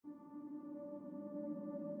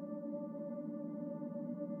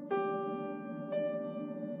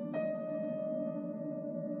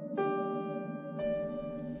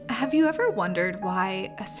Have you ever wondered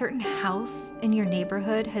why a certain house in your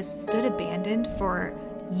neighborhood has stood abandoned for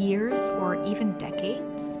years or even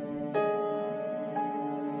decades?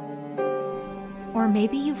 Or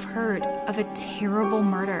maybe you've heard of a terrible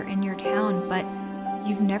murder in your town, but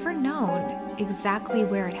you've never known exactly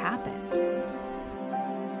where it happened.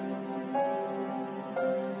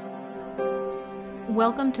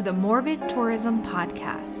 Welcome to the Morbid Tourism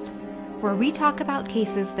Podcast, where we talk about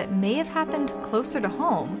cases that may have happened closer to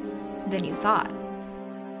home than you thought.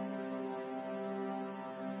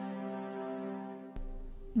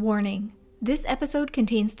 Warning: this episode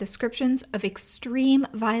contains descriptions of extreme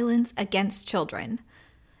violence against children.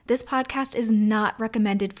 This podcast is not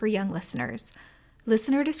recommended for young listeners.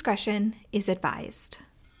 Listener discretion is advised.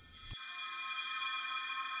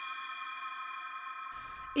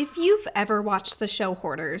 If you've ever watched the show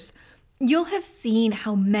Hoarders, you'll have seen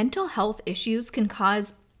how mental health issues can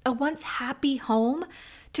cause a once happy home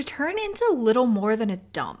to turn into little more than a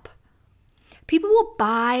dump. People will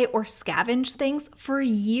buy or scavenge things for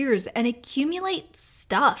years and accumulate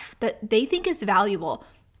stuff that they think is valuable,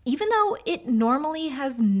 even though it normally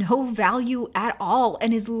has no value at all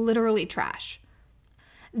and is literally trash.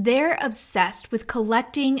 They're obsessed with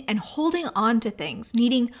collecting and holding on to things,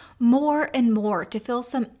 needing more and more to fill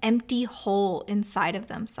some empty hole inside of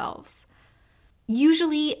themselves.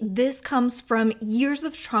 Usually, this comes from years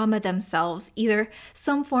of trauma themselves, either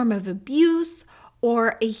some form of abuse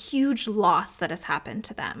or a huge loss that has happened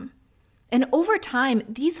to them. And over time,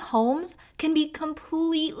 these homes can be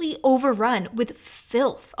completely overrun with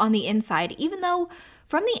filth on the inside, even though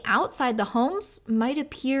from the outside, the homes might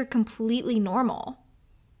appear completely normal.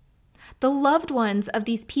 The loved ones of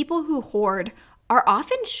these people who hoard are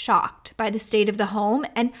often shocked by the state of the home,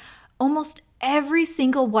 and almost every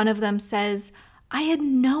single one of them says, "I had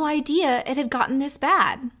no idea it had gotten this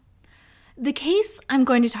bad." The case I'm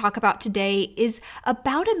going to talk about today is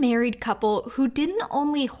about a married couple who didn't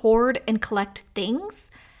only hoard and collect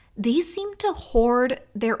things, they seemed to hoard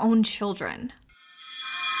their own children.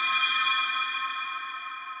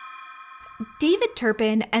 David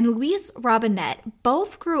Turpin and Louise Robinette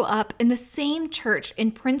both grew up in the same church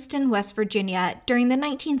in Princeton, West Virginia during the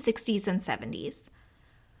 1960s and 70s.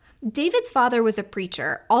 David's father was a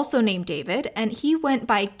preacher, also named David, and he went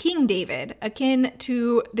by King David, akin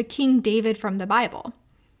to the King David from the Bible.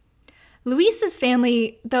 Louise's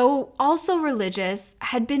family, though also religious,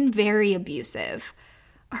 had been very abusive.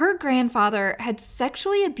 Her grandfather had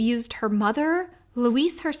sexually abused her mother,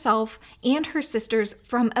 Louise herself, and her sisters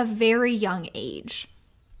from a very young age.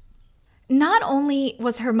 Not only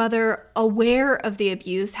was her mother aware of the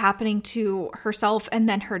abuse happening to herself and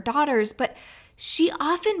then her daughters, but she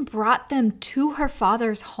often brought them to her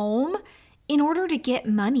father's home in order to get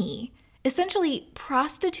money, essentially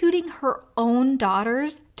prostituting her own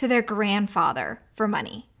daughters to their grandfather for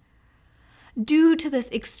money. Due to this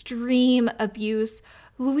extreme abuse,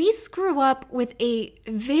 Louise grew up with a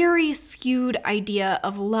very skewed idea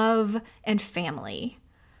of love and family.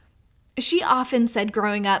 She often said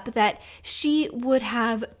growing up that she would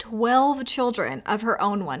have 12 children of her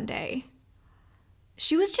own one day.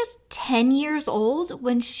 She was just 10 years old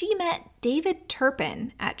when she met David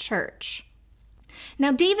Turpin at church.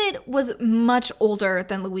 Now, David was much older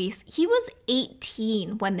than Louise. He was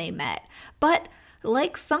 18 when they met, but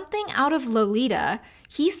like something out of Lolita,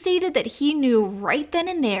 he stated that he knew right then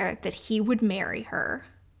and there that he would marry her.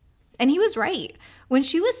 And he was right. When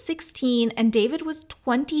she was 16 and David was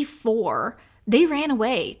 24, they ran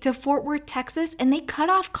away to Fort Worth, Texas, and they cut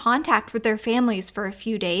off contact with their families for a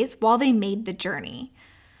few days while they made the journey.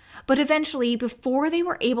 But eventually, before they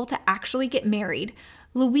were able to actually get married,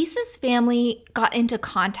 Louise's family got into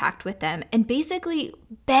contact with them and basically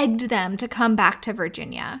begged them to come back to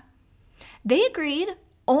Virginia. They agreed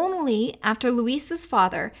only after Louise's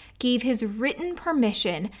father gave his written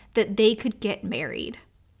permission that they could get married.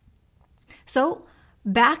 So,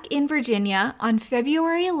 back in Virginia on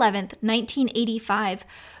February 11th, 1985,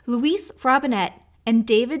 Louise Robinette and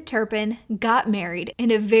David Turpin got married in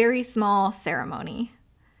a very small ceremony.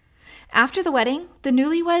 After the wedding, the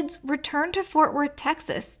newlyweds returned to Fort Worth,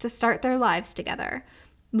 Texas to start their lives together.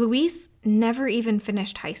 Louise never even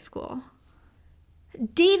finished high school.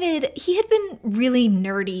 David, he had been really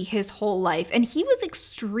nerdy his whole life, and he was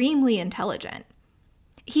extremely intelligent.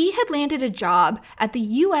 He had landed a job at the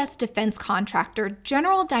U.S. defense contractor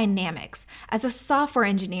General Dynamics as a software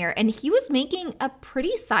engineer, and he was making a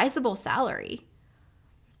pretty sizable salary.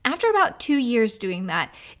 After about 2 years doing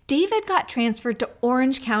that, David got transferred to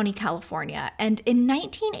Orange County, California, and in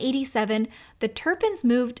 1987, the Turpins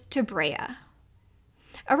moved to Brea.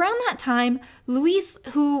 Around that time, Louise,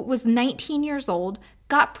 who was 19 years old,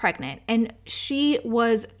 got pregnant, and she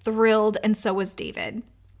was thrilled, and so was David.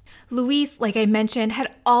 Louise, like I mentioned,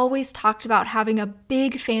 had always talked about having a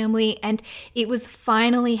big family, and it was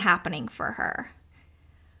finally happening for her.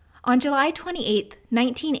 On July 28,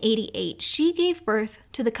 1988, she gave birth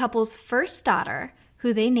to the couple's first daughter,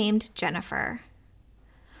 who they named Jennifer.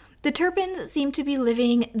 The Turpins seemed to be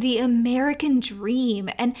living the American dream,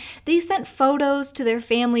 and they sent photos to their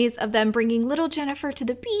families of them bringing little Jennifer to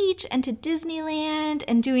the beach and to Disneyland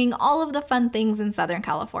and doing all of the fun things in Southern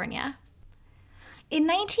California. In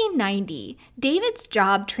 1990, David's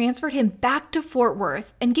job transferred him back to Fort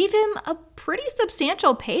Worth and gave him a pretty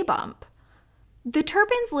substantial pay bump. The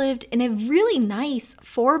Turpins lived in a really nice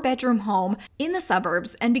 4-bedroom home in the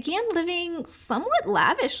suburbs and began living somewhat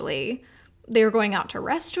lavishly. They were going out to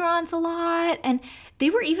restaurants a lot, and they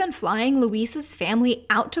were even flying Louise's family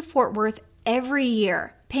out to Fort Worth every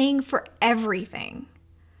year, paying for everything.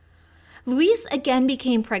 Louise again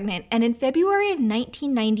became pregnant, and in February of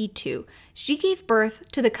 1992, she gave birth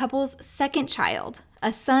to the couple's second child,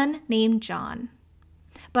 a son named John.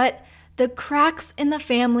 But the cracks in the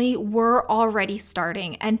family were already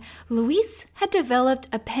starting, and Louise had developed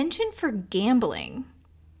a penchant for gambling.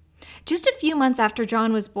 Just a few months after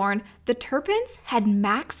John was born, the Turpins had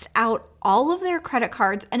maxed out all of their credit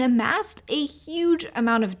cards and amassed a huge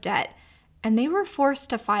amount of debt, and they were forced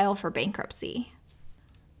to file for bankruptcy.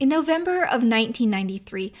 In November of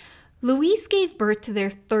 1993, Louise gave birth to their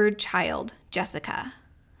third child, Jessica.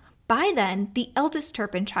 By then, the eldest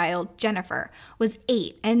Turpin child, Jennifer, was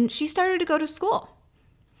 8, and she started to go to school.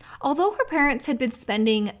 Although her parents had been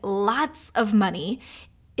spending lots of money,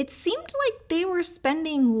 it seemed like they were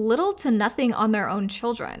spending little to nothing on their own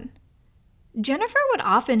children. Jennifer would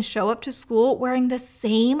often show up to school wearing the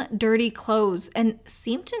same dirty clothes and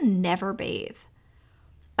seemed to never bathe.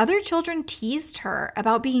 Other children teased her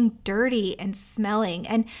about being dirty and smelling,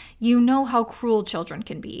 and you know how cruel children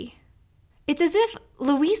can be. It's as if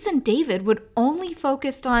Louise and David would only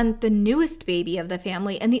focus on the newest baby of the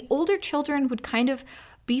family, and the older children would kind of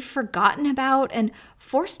be forgotten about and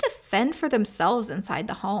forced to fend for themselves inside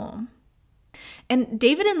the home. And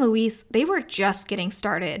David and Louise, they were just getting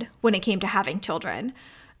started when it came to having children.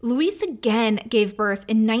 Louise again gave birth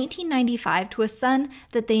in 1995 to a son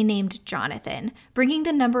that they named Jonathan, bringing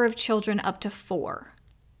the number of children up to 4.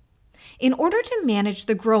 In order to manage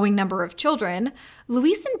the growing number of children,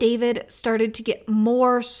 Louise and David started to get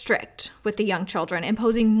more strict with the young children,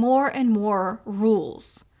 imposing more and more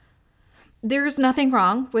rules. There's nothing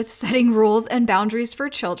wrong with setting rules and boundaries for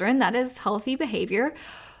children. That is healthy behavior.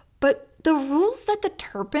 But the rules that the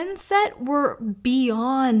Turpins set were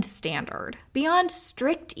beyond standard, beyond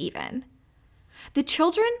strict even. The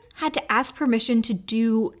children had to ask permission to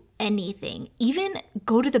do anything, even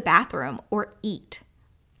go to the bathroom or eat.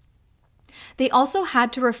 They also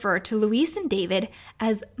had to refer to Louise and David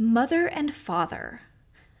as mother and father.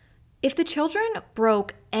 If the children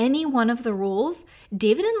broke any one of the rules,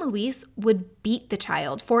 David and Louise would beat the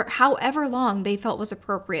child for however long they felt was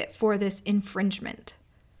appropriate for this infringement.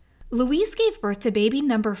 Louise gave birth to baby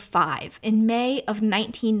number 5 in May of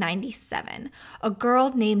 1997, a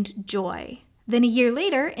girl named Joy. Then a year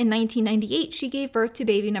later, in 1998, she gave birth to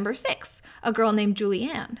baby number 6, a girl named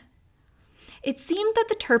Julianne. It seemed that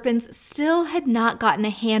the Turpins still had not gotten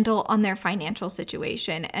a handle on their financial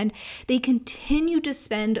situation, and they continued to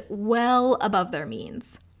spend well above their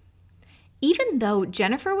means. Even though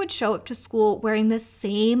Jennifer would show up to school wearing the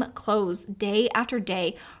same clothes day after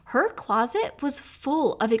day, her closet was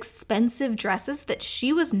full of expensive dresses that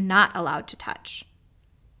she was not allowed to touch.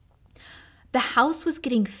 The house was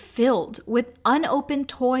getting filled with unopened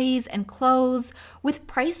toys and clothes, with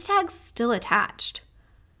price tags still attached.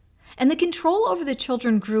 And the control over the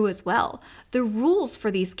children grew as well. The rules for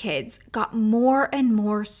these kids got more and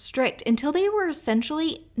more strict until they were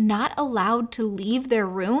essentially not allowed to leave their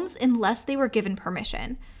rooms unless they were given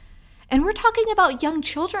permission. And we're talking about young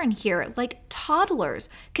children here, like toddlers,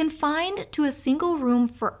 confined to a single room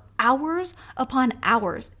for hours upon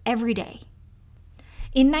hours every day.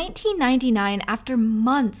 In 1999, after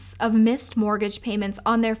months of missed mortgage payments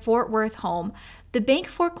on their Fort Worth home, the bank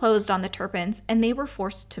foreclosed on the Turpins and they were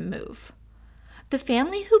forced to move. The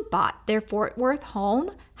family who bought their Fort Worth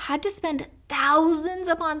home had to spend thousands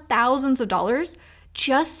upon thousands of dollars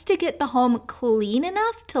just to get the home clean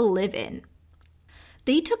enough to live in.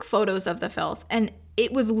 They took photos of the filth, and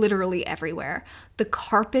it was literally everywhere. The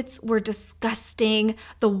carpets were disgusting,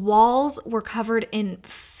 the walls were covered in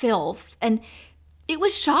filth, and it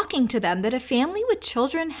was shocking to them that a family with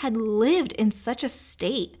children had lived in such a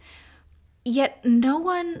state. Yet no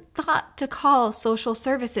one thought to call social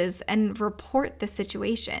services and report the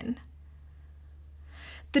situation.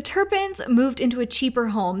 The Turpins moved into a cheaper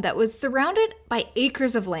home that was surrounded by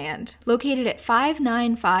acres of land, located at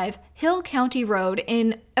 595 Hill County Road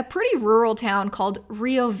in a pretty rural town called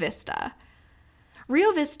Rio Vista.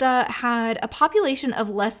 Rio Vista had a population of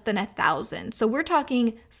less than 1,000. So we're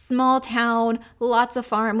talking small town, lots of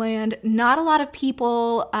farmland, not a lot of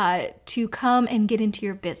people to come and get into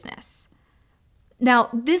your business. Now,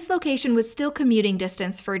 this location was still commuting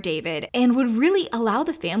distance for David and would really allow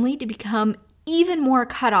the family to become even more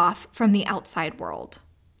cut off from the outside world.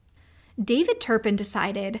 David Turpin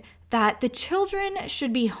decided that the children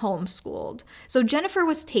should be homeschooled, so Jennifer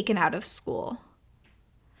was taken out of school.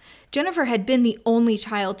 Jennifer had been the only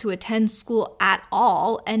child to attend school at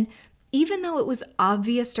all, and even though it was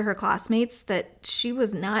obvious to her classmates that she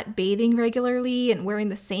was not bathing regularly and wearing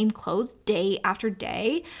the same clothes day after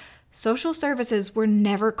day, social services were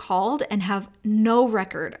never called and have no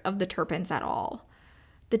record of the Turpins at all.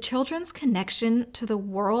 The children's connection to the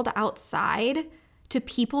world outside, to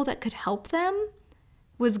people that could help them,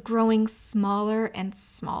 was growing smaller and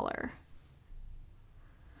smaller.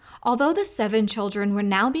 Although the 7 children were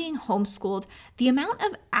now being homeschooled, the amount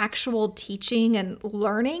of actual teaching and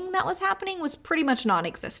learning that was happening was pretty much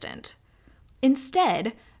non-existent.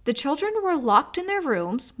 Instead, the children were locked in their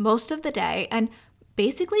rooms most of the day and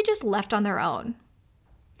basically just left on their own.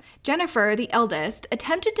 Jennifer, the eldest,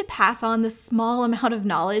 attempted to pass on the small amount of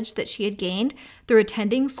knowledge that she had gained through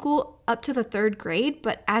attending school up to the 3rd grade,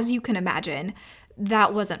 but as you can imagine,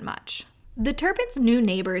 that wasn't much. The Turpins' new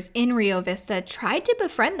neighbors in Rio Vista tried to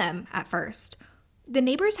befriend them at first. The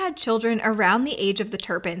neighbors had children around the age of the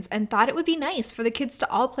Turpins and thought it would be nice for the kids to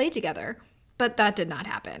all play together, but that did not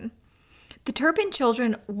happen. The Turpin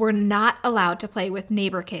children were not allowed to play with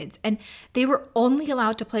neighbor kids, and they were only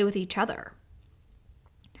allowed to play with each other.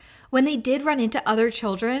 When they did run into other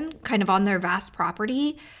children, kind of on their vast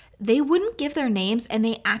property, they wouldn't give their names and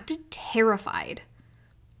they acted terrified.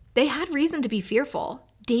 They had reason to be fearful.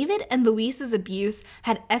 David and Luis's abuse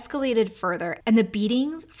had escalated further, and the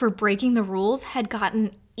beatings for breaking the rules had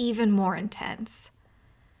gotten even more intense.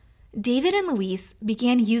 David and Luis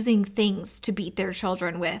began using things to beat their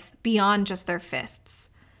children with beyond just their fists.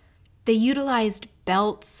 They utilized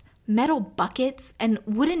belts, metal buckets, and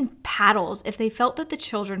wooden paddles if they felt that the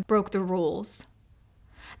children broke the rules.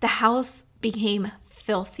 The house became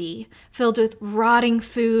filthy, filled with rotting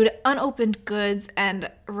food, unopened goods, and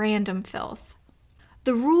random filth.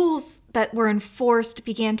 The rules that were enforced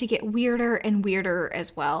began to get weirder and weirder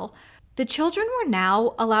as well. The children were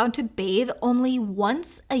now allowed to bathe only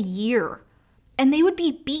once a year, and they would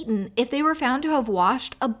be beaten if they were found to have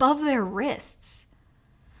washed above their wrists.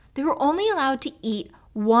 They were only allowed to eat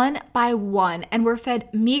one by one and were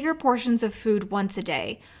fed meager portions of food once a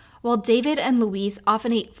day, while David and Luis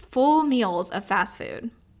often ate full meals of fast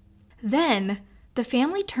food. Then, the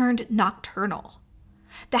family turned nocturnal.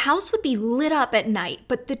 The house would be lit up at night,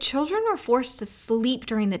 but the children were forced to sleep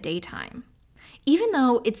during the daytime. Even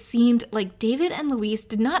though it seemed like David and Luis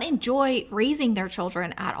did not enjoy raising their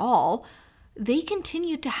children at all, they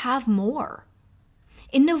continued to have more.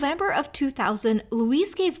 In November of 2000,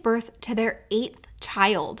 Luis gave birth to their 8th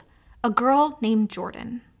child, a girl named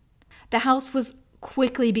Jordan. The house was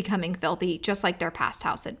quickly becoming filthy, just like their past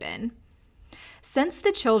house had been. Since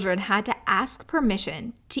the children had to ask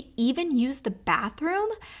permission to even use the bathroom,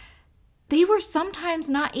 they were sometimes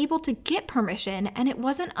not able to get permission, and it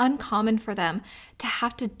wasn't uncommon for them to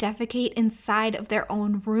have to defecate inside of their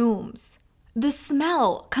own rooms. The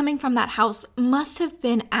smell coming from that house must have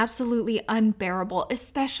been absolutely unbearable,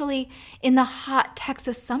 especially in the hot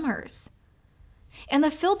Texas summers. And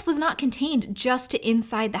the filth was not contained just to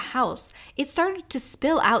inside the house. It started to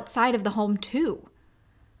spill outside of the home too.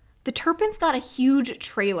 The Turpins got a huge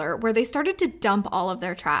trailer where they started to dump all of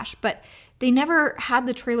their trash, but they never had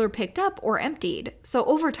the trailer picked up or emptied. So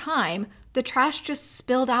over time, the trash just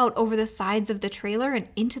spilled out over the sides of the trailer and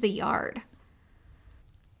into the yard.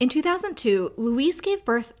 In 2002, Luis gave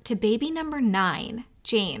birth to baby number 9,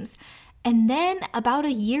 James, and then about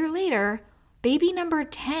a year later, baby number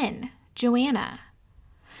 10, Joanna.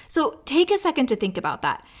 So take a second to think about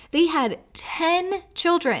that. They had 10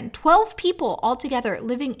 children, 12 people altogether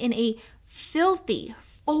living in a filthy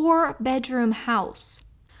 4-bedroom house.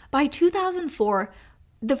 By 2004,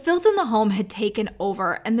 the filth in the home had taken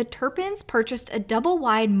over, and the Turpins purchased a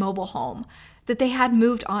double-wide mobile home that they had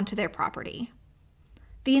moved onto their property.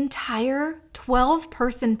 The entire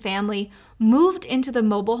 12-person family moved into the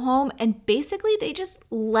mobile home, and basically they just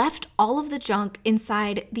left all of the junk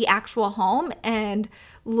inside the actual home and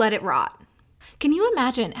let it rot. Can you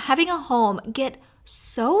imagine having a home get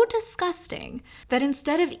so disgusting that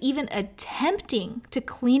instead of even attempting to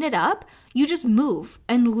clean it up, you just move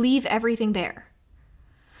and leave everything there.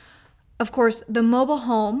 Of course, the mobile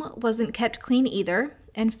home wasn't kept clean either,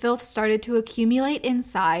 and filth started to accumulate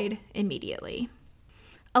inside immediately.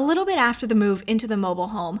 A little bit after the move into the mobile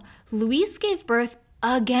home, Louise gave birth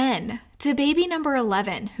again to baby number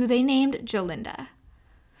 11, who they named Jolinda.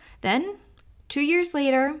 Then, 2 years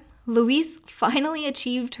later, Louise finally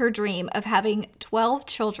achieved her dream of having 12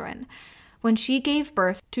 children when she gave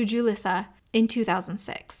birth to Julissa in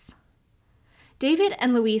 2006. David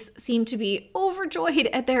and Louise seemed to be overjoyed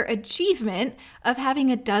at their achievement of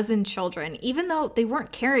having 12 children, even though they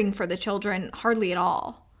weren't caring for the children hardly at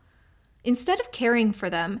all. Instead of caring for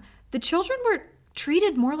them, the children were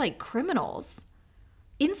treated more like criminals.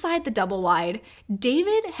 Inside the double wide,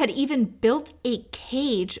 David had even built a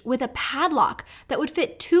cage with a padlock that would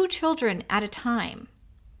fit 2 children at a time.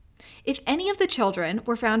 If any of the children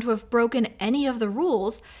were found to have broken any of the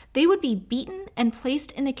rules, they would be beaten and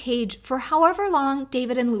placed in the cage for however long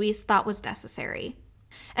David and Louise thought was necessary.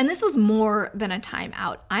 And this was more than a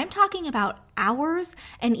timeout. I'm talking about hours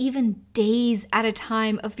and even days at a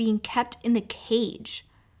time of being kept in the cage.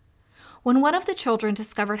 When one of the children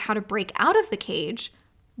discovered how to break out of the cage,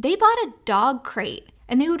 they bought a dog crate,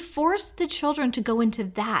 and they would force the children to go into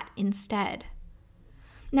that instead.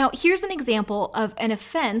 Now, here's an example of an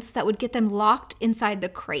offense that would get them locked inside the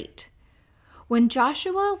crate. When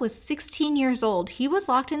Joshua was 16 years old, he was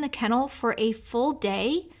locked in the kennel for a full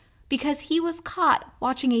day because he was caught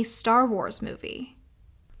watching a Star Wars movie.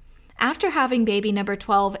 After having baby number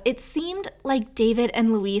 12, it seemed like David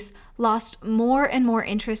and Louise lost more and more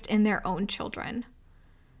interest in their own children.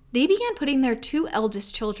 They began putting their 2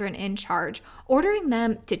 eldest children in charge, ordering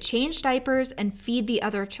them to change diapers and feed the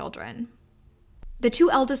other children. The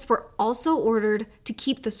 2 eldest were also ordered to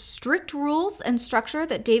keep the strict rules and structure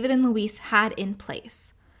that David and Louise had in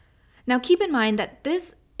place. Now keep in mind that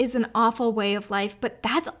this is an awful way of life, but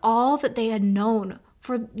that's all that they had known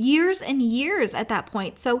for years and years at that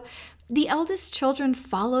point. So the eldest children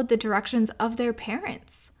followed the directions of their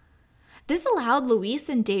parents. This allowed Louise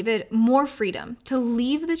and David more freedom to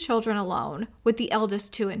leave the children alone with the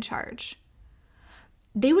eldest 2 in charge.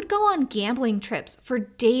 They would go on gambling trips for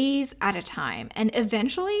days at a time, and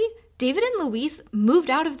eventually, David and Louise moved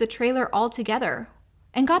out of the trailer altogether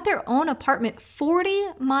and got their own apartment 40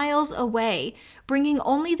 miles away, bringing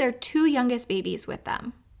only their 2 youngest babies with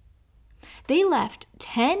them. They left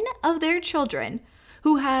 10 of their children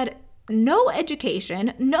who had no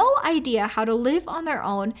education, no idea how to live on their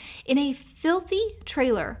own, in a filthy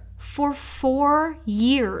trailer for 4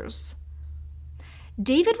 years.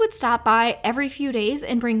 David would stop by every few days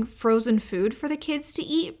and bring frozen food for the kids to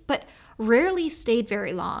eat, but rarely stayed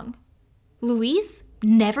very long. Louise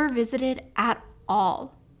never visited at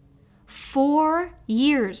all. 4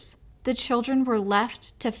 years the children were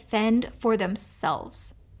left to fend for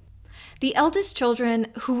themselves. The eldest children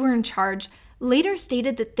who were in charge later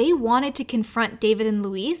stated that they wanted to confront David and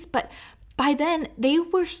Louise, but by then they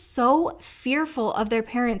were so fearful of their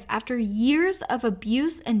parents after years of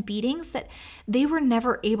abuse and beatings that they were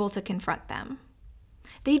never able to confront them.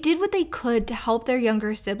 They did what they could to help their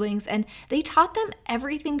younger siblings, and they taught them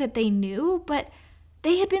everything that they knew, but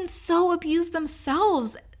they had been so abused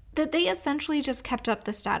themselves that they essentially just kept up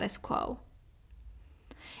the status quo.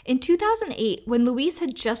 In 2008, when Louise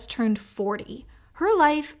had just turned 40, her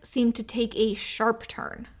life seemed to take a sharp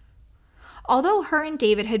turn. Although her and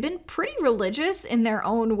David had been pretty religious in their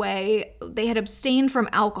own way, they had abstained from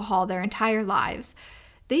alcohol their entire lives,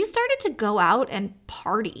 they started to go out and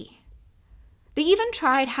party. They even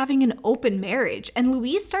tried having an open marriage, and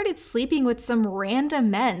Louise started sleeping with some random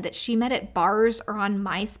men that she met at bars or on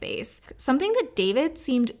MySpace, something that David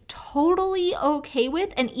seemed totally okay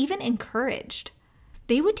with and even encouraged.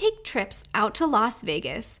 They would take trips out to Las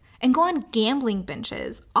Vegas and go on gambling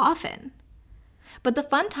binges often. But the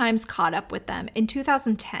fun times caught up with them in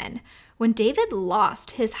 2010 when David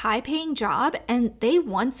lost his high-paying job and they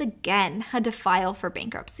once again had to file for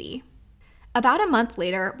bankruptcy. About a month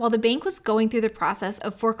later, while the bank was going through the process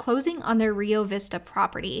of foreclosing on their Rio Vista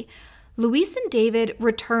property, Louise and David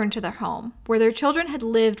returned to their home, where their children had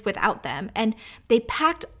lived without them, and they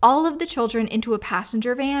packed all of the children into a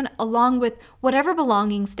passenger van along with whatever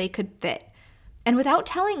belongings they could fit. And without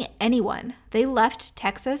telling anyone, they left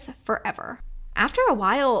Texas forever. After a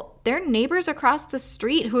while, their neighbors across the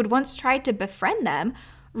street who had once tried to befriend them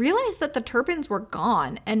realized that the Turpins were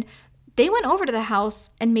gone, and they went over to the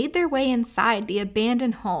house and made their way inside the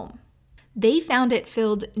abandoned home. They found it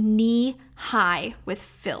filled knee-high with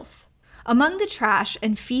filth. Among the trash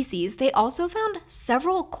and feces, they also found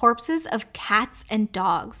several corpses of cats and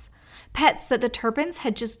dogs, pets that the Turpins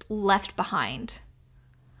had just left behind.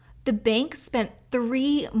 The bank spent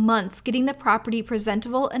 3 months getting the property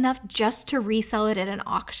presentable enough just to resell it at an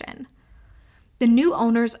auction. The new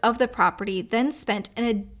owners of the property then spent an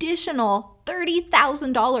additional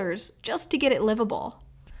 $30,000 just to get it livable.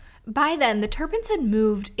 By then, the Turpins had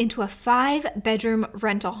moved into a 5-bedroom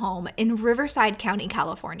rental home in Riverside County,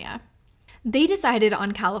 California. They decided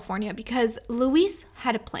on California because Louise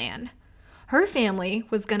had a plan. Her family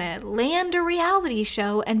was going to land a reality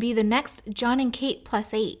show and be the next John and Kate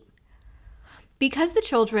 +8. Because the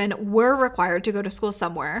children were required to go to school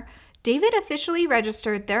somewhere, David officially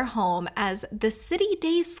registered their home as the City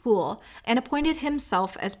Day School and appointed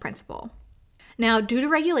himself as principal. Now, due to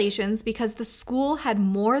regulations, because the school had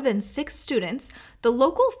more than 6 students, the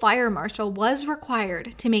local fire marshal was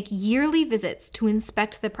required to make yearly visits to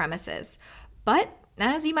inspect the premises. But,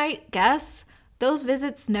 as you might guess, those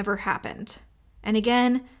visits never happened. And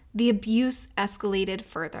again, the abuse escalated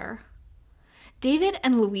further. David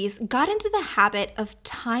and Louise got into the habit of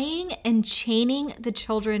tying and chaining the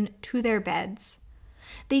children to their beds.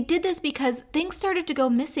 They did this because things started to go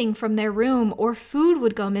missing from their room or food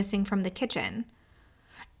would go missing from the kitchen.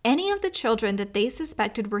 Any of the children that they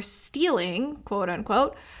suspected were stealing, quote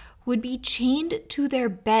unquote, would be chained to their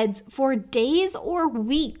beds for days or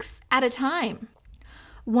weeks at a time.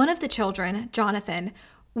 One of the children, Jonathan,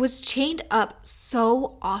 was chained up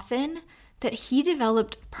so often that he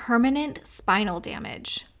developed permanent spinal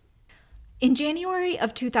damage. In January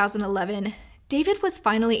of 2011, David was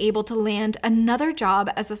finally able to land another job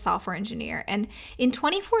as a software engineer, and in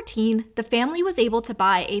 2014, the family was able to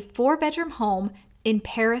buy a 4-bedroom home in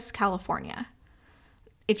Perris, California.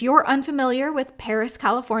 If you're unfamiliar with Perris,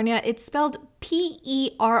 California, it's spelled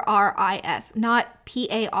P-E-R-R-I-S, not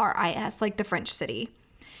P-A-R-I-S, like the French city.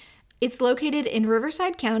 It's located in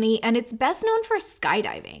Riverside County, and it's best known for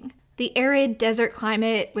skydiving. The arid desert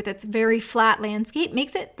climate with its very flat landscape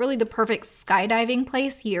makes it really the perfect skydiving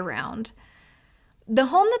place year-round. The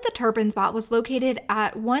home that the Turpins bought was located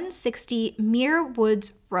at 160 Muir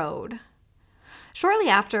Woods Road. Shortly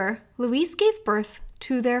after, Louise gave birth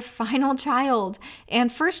to their final child,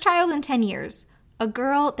 and first child in 10 years, a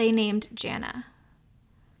girl they named Jana.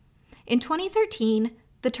 In 2013,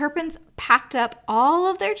 the Turpins packed up all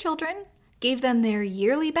of their children, gave them their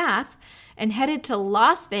yearly bath, and headed to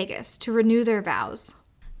Las Vegas to renew their vows.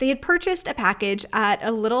 They had purchased a package at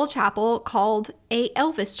a little chapel called a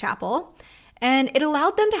Elvis Chapel, and it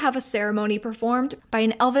allowed them to have a ceremony performed by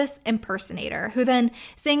an Elvis impersonator, who then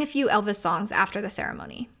sang a few Elvis songs after the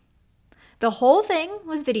ceremony. The whole thing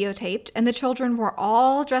was videotaped, and the children were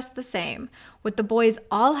all dressed the same, with the boys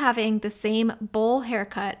all having the same bowl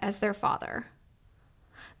haircut as their father.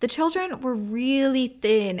 The children were really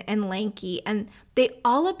thin and lanky, and they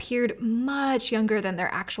all appeared much younger than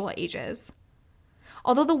their actual ages.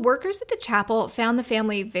 Although the workers at the chapel found the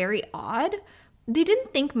family very odd, they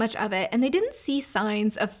didn't think much of it, and they didn't see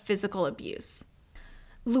signs of physical abuse.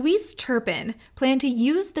 Louise Turpin planned to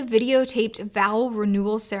use the videotaped vow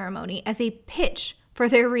renewal ceremony as a pitch for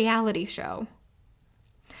their reality show.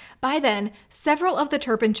 By then, several of the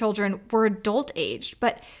Turpin children were adult-aged,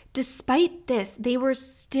 but despite this, they were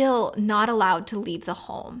still not allowed to leave the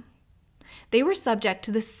home. They were subject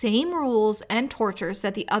to the same rules and tortures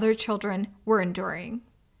that the other children were enduring.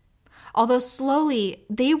 Although slowly,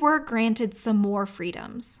 they were granted some more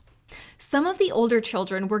freedoms. Some of the older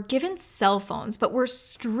children were given cell phones, but were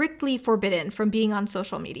strictly forbidden from being on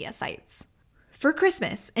social media sites. For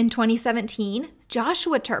Christmas in 2017,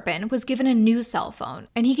 Joshua Turpin was given a new cell phone,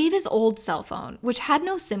 and he gave his old cell phone, which had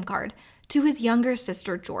no SIM card, to his younger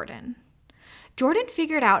sister, Jordan. Jordan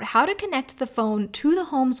figured out how to connect the phone to the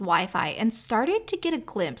home's Wi-Fi and started to get a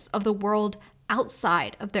glimpse of the world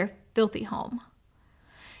outside of their filthy home.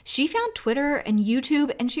 She found Twitter and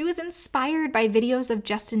YouTube, and she was inspired by videos of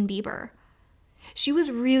Justin Bieber. She was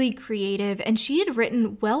really creative, and she had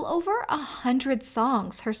written well over 100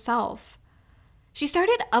 songs herself. She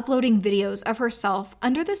started uploading videos of herself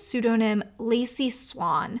under the pseudonym Lacey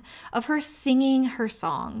Swan, of her singing her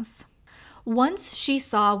songs. Once she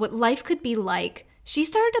saw what life could be like, she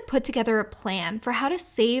started to put together a plan for how to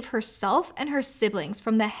save herself and her siblings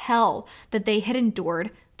from the hell that they had endured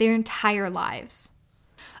their entire lives.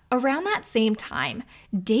 Around that same time,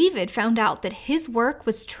 David found out that his work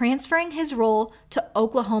was transferring his role to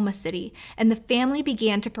Oklahoma City, and the family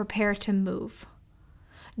began to prepare to move.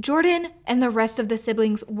 Jordan and the rest of the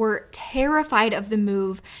siblings were terrified of the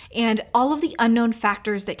move and all of the unknown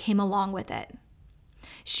factors that came along with it.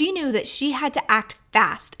 She knew that she had to act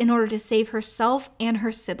fast in order to save herself and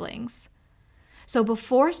her siblings. So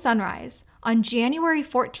before sunrise, on January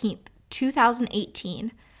 14th,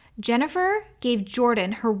 2018, Jennifer gave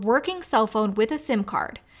Jordan her working cell phone with a SIM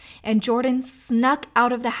card, and Jordan snuck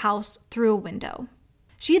out of the house through a window.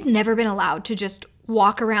 She had never been allowed to just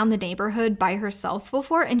walk around the neighborhood by herself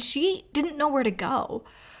before, and she didn't know where to go.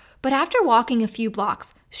 But after walking a few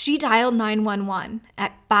blocks, she dialed 911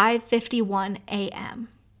 at 5:51 a.m.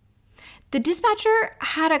 The dispatcher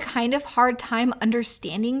had a kind of hard time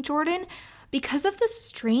understanding Jordan because of the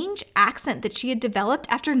strange accent that she had developed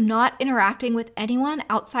after not interacting with anyone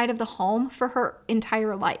outside of the home for her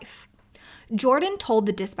entire life. Jordan told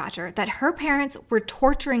the dispatcher that her parents were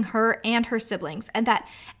torturing her and her siblings, and that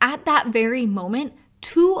at that very moment,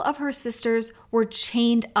 2 of her sisters were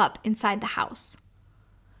chained up inside the house.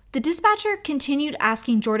 The dispatcher continued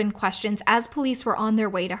asking Jordan questions as police were on their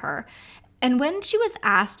way to her, and when she was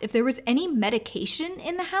asked if there was any medication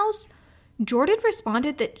in the house, Jordan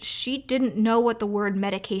responded that she didn't know what the word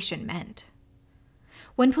medication meant.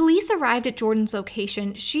 When police arrived at Jordan's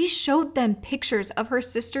location, she showed them pictures of her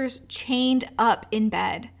sisters chained up in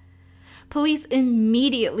bed. Police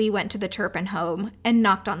immediately went to the Turpin home and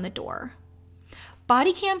knocked on the door.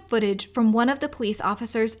 Body cam footage from one of the police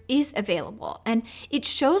officers is available, and it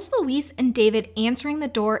shows Luis and David answering the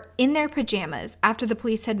door in their pajamas after the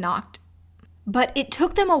police had knocked. But it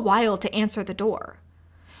took them a while to answer the door.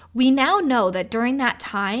 We now know that during that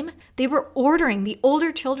time, they were ordering the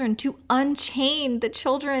older children to unchain the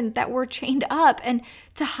children that were chained up and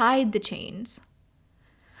to hide the chains.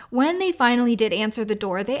 When they finally did answer the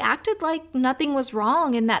door, they acted like nothing was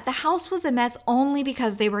wrong and that the house was a mess only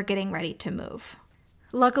because they were getting ready to move.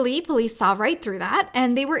 Luckily, police saw right through that,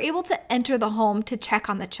 and they were able to enter the home to check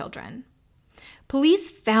on the children. Police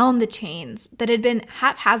found the chains that had been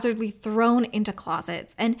haphazardly thrown into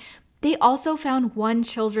closets, and they also found one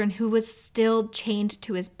child who was still chained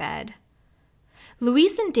to his bed.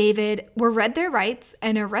 Luis and David were read their rights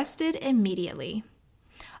and arrested immediately.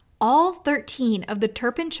 All 13 of the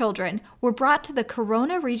Turpin children were brought to the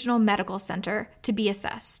Corona Regional Medical Center to be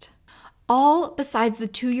assessed. All besides the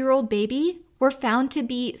 2-year-old baby were found to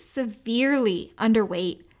be severely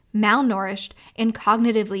underweight, malnourished, and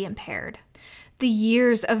cognitively impaired. The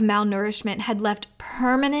years of malnourishment had left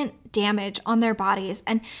permanent damage on their bodies,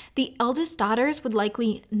 and the eldest daughters would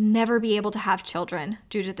likely never be able to have children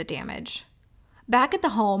due to the damage. Back at the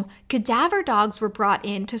home, cadaver dogs were brought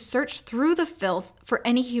in to search through the filth for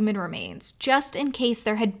any human remains, just in case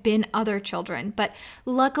there had been other children, but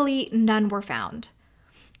luckily none were found.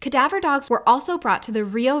 Cadaver dogs were also brought to the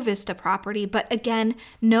Rio Vista property, but again,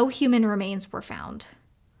 no human remains were found.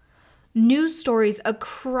 News stories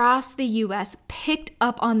across the U.S. picked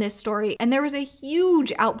up on this story, and there was a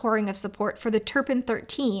huge outpouring of support for the Turpin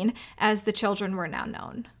 13, as the children were now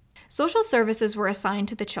known. Social services were assigned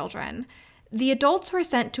to the children. The adults were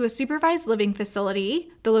sent to a supervised living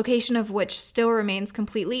facility, the location of which still remains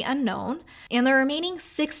completely unknown, and the remaining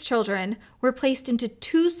 6 children were placed into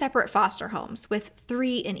 2 separate foster homes, with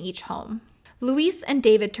 3 in each home. Luis and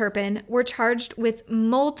David Turpin were charged with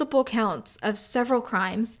multiple counts of several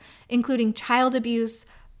crimes, including child abuse,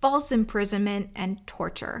 false imprisonment, and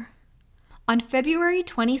torture. On February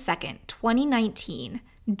 22, 2019,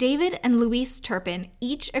 David and Luis Turpin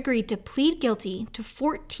each agreed to plead guilty to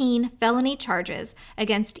 14 felony charges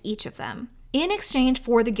against each of them. In exchange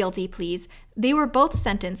for the guilty pleas, they were both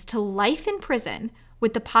sentenced to life in prison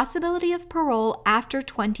with the possibility of parole after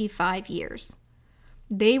 25 years.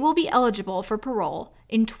 They will be eligible for parole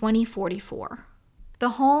in 2044. The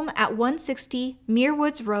home at 160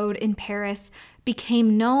 Merewoods Road in Paris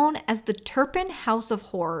became known as the Turpin House of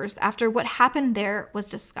Horrors after what happened there was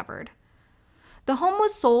discovered. The home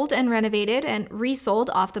was sold and renovated and resold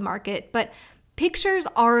off the market, but pictures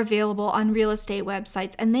are available on real estate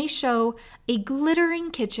websites, and they show a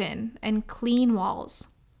glittering kitchen and clean walls.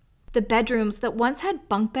 The bedrooms that once had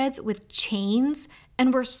bunk beds with chains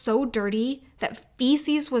and were so dirty that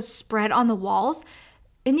feces was spread on the walls,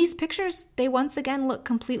 in these pictures, they once again look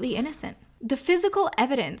completely innocent. The physical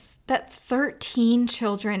evidence that 13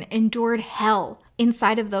 children endured hell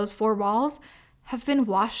inside of those 4 walls have been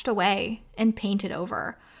washed away and painted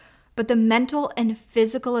over. But the mental and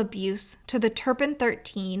physical abuse to the Turpin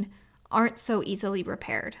 13 aren't so easily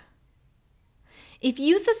repaired. If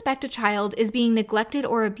you suspect a child is being neglected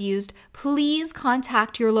or abused, please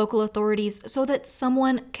contact your local authorities so that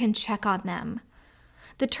someone can check on them.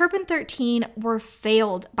 The Turpin 13 were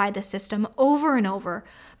failed by the system over and over,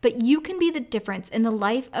 but you can be the difference in the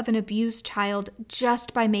life of an abused child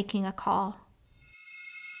just by making a call.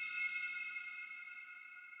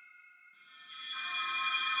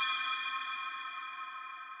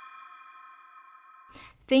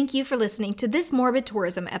 Thank you for listening to this Morbid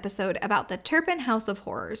Tourism episode about the Turpin House of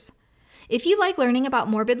Horrors. If you like learning about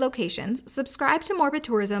morbid locations, subscribe to Morbid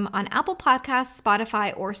Tourism on Apple Podcasts,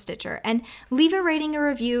 Spotify, or Stitcher, and leave a rating or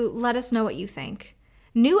review. Let us know what you think.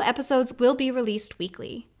 New episodes will be released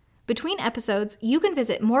weekly. Between episodes, you can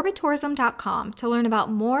visit morbidtourism.com to learn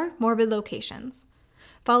about more morbid locations.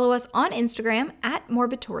 Follow us on Instagram at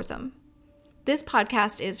Morbid Tourism. This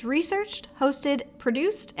podcast is researched, hosted,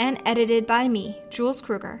 produced, and edited by me, Jules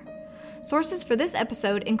Kruger. Sources for this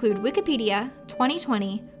episode include Wikipedia,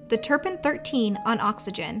 2020, the Turpin 13 on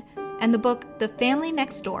Oxygen, and the book The Family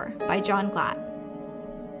Next Door by John Glatt.